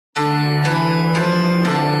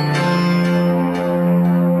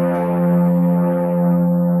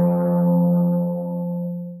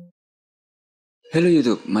Hello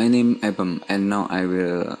YouTube, my name Abam and now I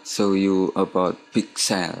will show you about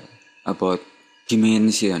pixel, about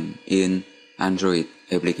dimension in Android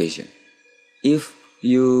application. If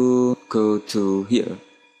you go to here,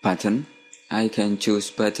 button, I can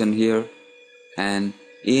choose button here, and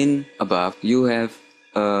in above you have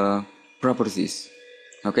properties,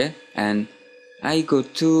 okay, and I go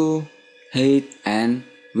to height and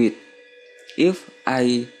width. If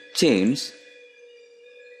I change,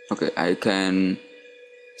 okay, I can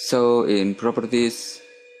show in properties.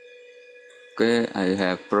 Okay, I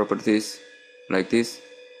have properties like this,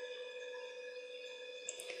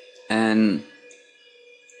 and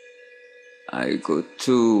I go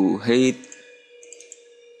to height.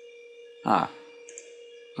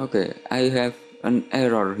 Okay, I have an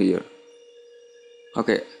error here.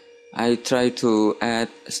 Okay, I try to add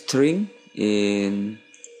string in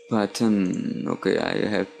button. Okay, I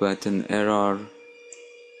have button error.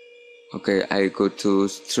 Okay, I go to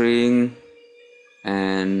string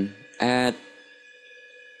and add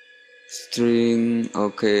string.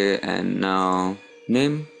 Okay, and now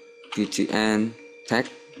name btn tag,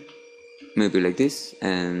 maybe like this,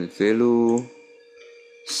 and value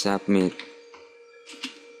submit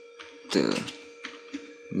the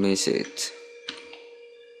message.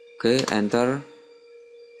 Okay, enter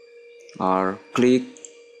or click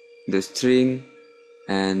the string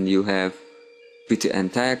and you have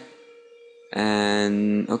btn tag.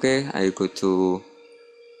 And okay, I go to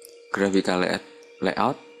graphical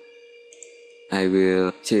layout. I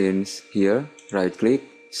will change here, right click,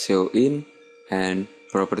 show in and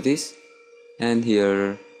properties, and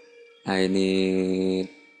here I need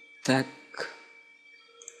tag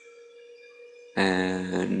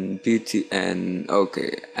and btn.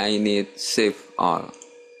 Okay, I need save all.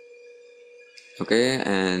 Okay,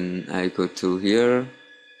 and I go to here,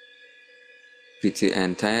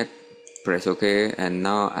 btn tag, press OK, and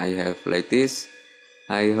now I have like this.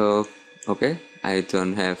 I hope, okay, I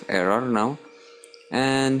don't have error now.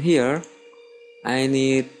 And here I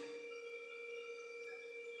need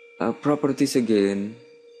properties again,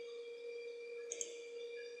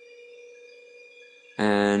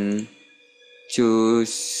 and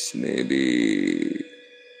choose maybe,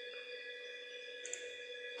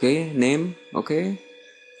 okay, name, okay,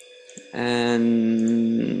 and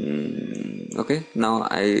okay, now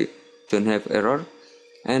I don't have error.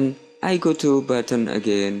 And I go to button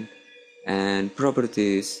again and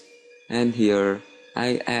properties, and here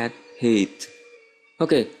I add height.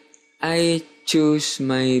 Okay, I choose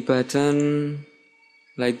my button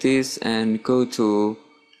like this and go to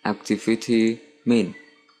activity main.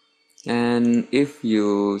 And if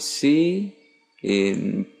you see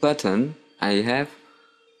in button, I have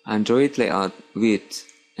Android layout width,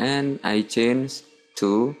 and I change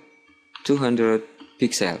to 200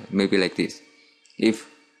 pixel, maybe like this. If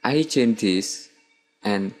I change this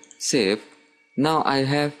and save, now I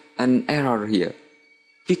have an error here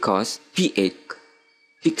because px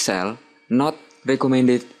pixel not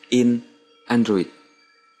recommended in Android,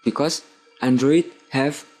 because Android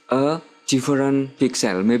have a different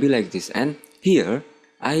pixel, maybe like this, and here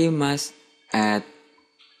I must add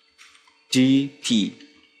DP,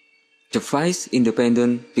 device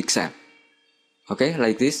independent pixel. Okay,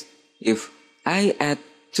 like this. If I add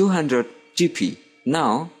 200 GP,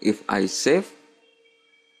 now if I save,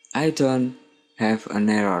 I don't have an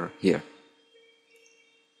error here.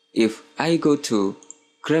 If I go to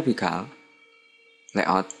graphical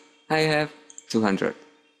layout, I have 200.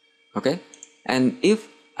 Okay, and if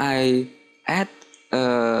I add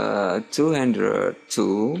 200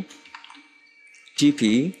 to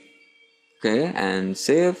GP, okay, and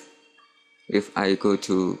save, if I go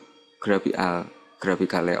to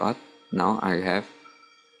graphical layout, now I have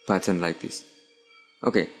button like this.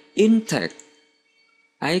 Okay, in tag,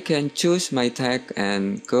 I can choose my tag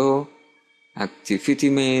and go activity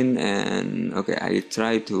main, and okay, I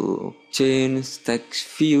try to change text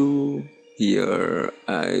view. Here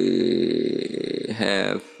I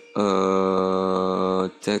have a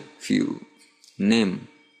text view name,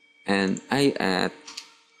 and I add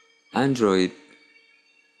Android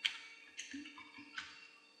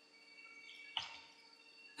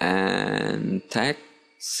and tag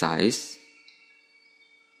size.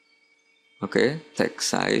 Okay, text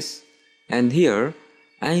size, and here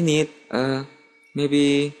I need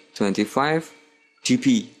maybe 25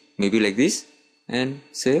 GP, maybe like this, and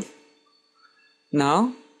save.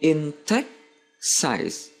 Now in text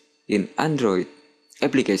size in Android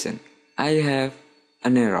application, I have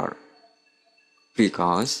an error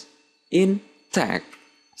because in text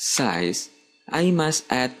size I must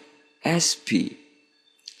add SP,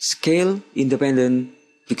 scale independent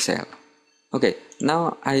pixel. Okay,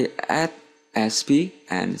 now I add SP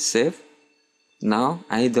and save. Now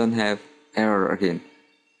I don't have error again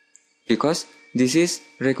because this is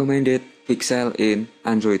recommended pixel in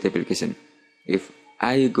Android application. If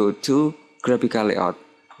I go to graphical layout,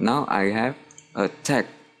 now I have a tag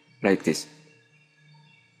like this.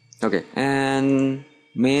 Okay, and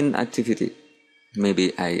main activity,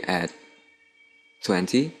 maybe I add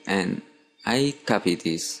 20 and I copy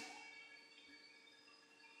this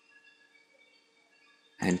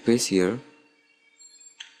and paste here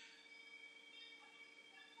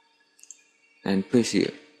and paste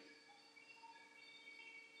here.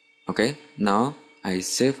 Okay, now I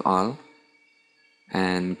save all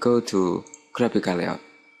and go to graphical layout.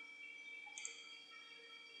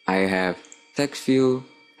 I have text view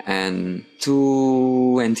and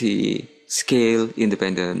 20 scale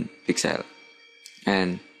independent pixel,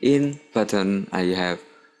 and in button I have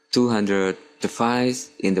 200 device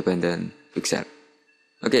independent pixel.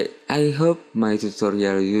 Okay, I hope my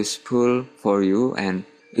tutorial useful for you, and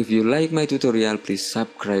if you like my tutorial, please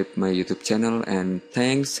subscribe my YouTube channel, and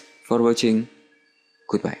thanks for watching.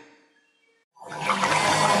 Goodbye.